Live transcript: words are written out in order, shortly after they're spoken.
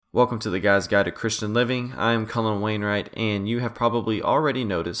Welcome to the Guy's Guide to Christian Living. I'm Cullen Wainwright, and you have probably already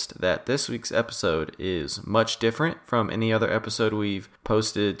noticed that this week's episode is much different from any other episode we've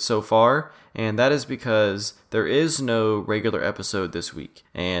posted so far, and that is because there is no regular episode this week.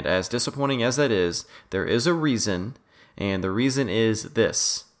 And as disappointing as that is, there is a reason, and the reason is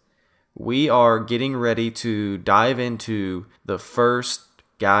this. We are getting ready to dive into the first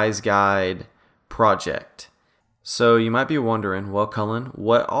Guy's Guide project. So you might be wondering, well, Cullen,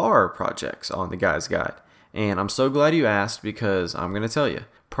 what are projects on the Guy's Guide? And I'm so glad you asked because I'm going to tell you.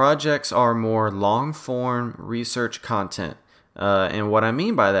 Projects are more long-form research content. And what I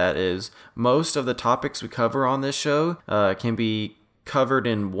mean by that is most of the topics we cover on this show can be covered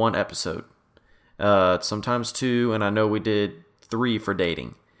in one episode. Sometimes two, and I know we did 3 for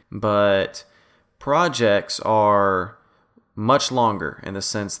dating. But projects are much longer in the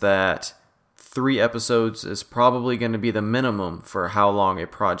sense that 3 episodes is probably going to be the minimum for how long a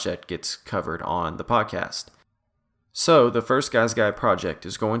project gets covered on the podcast. So the first Guy's Guide project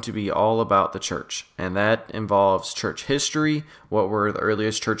is going to be all about the church, and that involves church history, what were the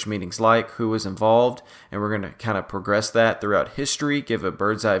earliest church meetings like, who was involved, and we're going to kind of progress that throughout history, give a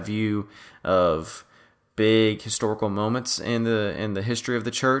bird's eye view of big historical moments in the history of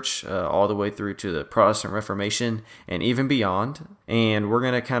the church, all the way through to the Protestant Reformation and even beyond. And we're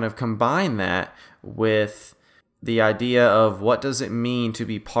going to kind of combine that with the idea of what does it mean to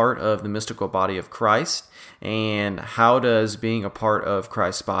be part of the mystical body of Christ, and how does being a part of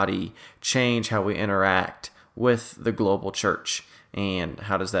Christ's body change how we interact with the global church, and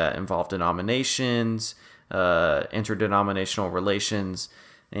how does that involve denominations, interdenominational relations,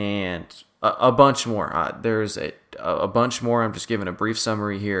 and a bunch more. There's a bunch more. I'm just giving a brief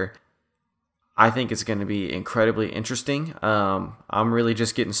summary here. I think it's going to be incredibly interesting. I'm really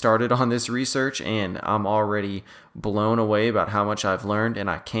just getting started on this research, and I'm already blown away about how much I've learned,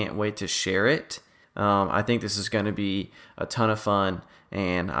 and I can't wait to share it. I think this is going to be a ton of fun,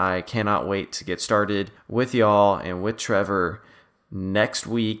 and I cannot wait to get started with y'all and with Trevor next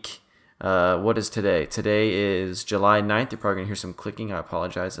week. What is today? Today is July 9th. You're probably going to hear some clicking. I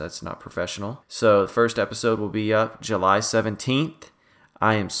apologize. That's not professional. So the first episode will be up July 17th.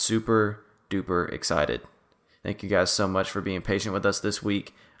 I am super duper excited. Thank you guys so much for being patient with us this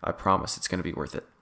week. I promise it's going to be worth it.